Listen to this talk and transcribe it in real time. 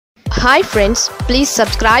Hi friends, please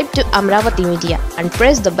subscribe to Amaravathi Media and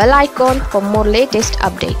press the bell icon for more latest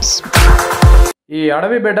updates. ఈ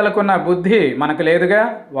అడవి బిడ్డలకున్న బుద్ధి మనకు లేదుగా.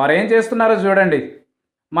 వారేం చేస్తున్నారో చూడండి.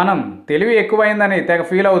 మనం తెలివి ఎక్కువైందని తెగ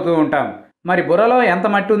ఫీల్ అవుతూ ఉంటాం. మరి బుర్రలో ఎంత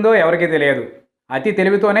మట్టి ఉందో ఎవరికీ తెలియదు. అతి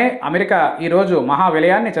తెలివితోనే అమెరికా ఈరోజు మహా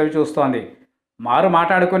విలయాన్ని చవిచూస్తోంది. మారు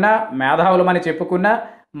మాట్లాడుకున్నా, మేధావులమని చెప్పుకున్నా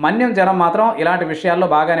మన్యం జనం మాత్రం ఇలాంటి విషయాల్లో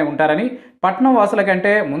బాగానే ఉంటారని, పట్నం వాసుల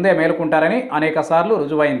కంటే ముందే మేలుకుంటారని అనేకసార్లు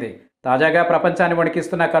రుజువైంది. తాజాగా ప్రపంచాన్ని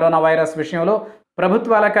వణికిస్తున్న కరోనా వైరస్ విషయంలో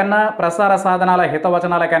ప్రభుత్వాల కన్నా, ప్రసార సాధనాల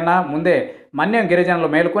హితవచనాల కన్నా ముందే మన్యం గిరిజనులు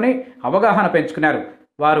మేలుకొని అవగాహన పెంచుకున్నారు.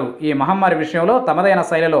 వారు ఈ మహమ్మారి విషయంలో తమదైన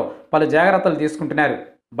శైలిలో పలు జాగ్రత్తలు తీసుకుంటున్నారు.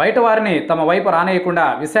 బయట వారిని తమ వైపు రానేయకుండా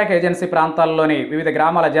విశాఖ ఏజెన్సీ ప్రాంతాల్లోని వివిధ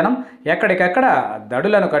గ్రామాల జనం ఎక్కడికెక్కడ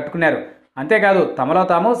దడులను కట్టుకున్నారు. అంతేకాదు తమలో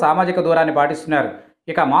తాము సామాజిక దూరాన్ని పాటిస్తున్నారు.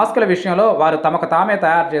 ఇక మాస్కుల విషయంలో వారు తమకు తామే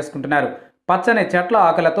తయారు చేసుకుంటున్నారు. పచ్చని చెట్ల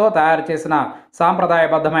ఆకులతో తయారు చేసిన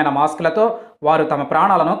సాంప్రదాయబద్ధమైన మాస్కులతో వారు తమ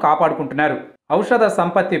ప్రాణాలను కాపాడుకుంటున్నారు. ఔషధ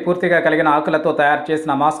సంపత్తి పూర్తిగా కలిగిన ఆకులతో తయారు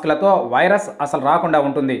చేసిన మాస్కులతో వైరస్ అసలు రాకుండా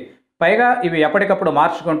ఉంటుంది. పైగా ఇవి ఎప్పటికప్పుడు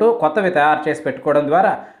మార్చుకుంటూ కొత్తవి తయారు చేసి పెట్టుకోవడం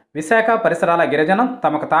ద్వారా విశాఖ పరిసరాల గిరిజనం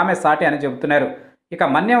తమకు తామే సాటి అని చెబుతున్నారు. ఇక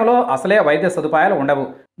మన్యంలో అసలే వైద్య సదుపాయాలు ఉండవు.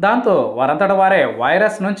 దాంతో వారంతట వారే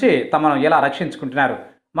వైరస్ నుంచి తమను ఇలా రక్షించుకుంటున్నారు.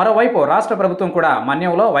 మరోవైపు రాష్ట్ర ప్రభుత్వం కూడా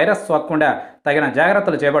మన్యంలో వైరస్ సోకకుండా తగిన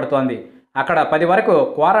జాగ్రత్తలు చేపడుతోంది. అక్కడ 10 వరకు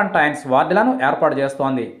క్వారంటైన్స్ వార్డులను ఏర్పాటు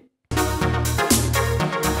చేస్తోంది.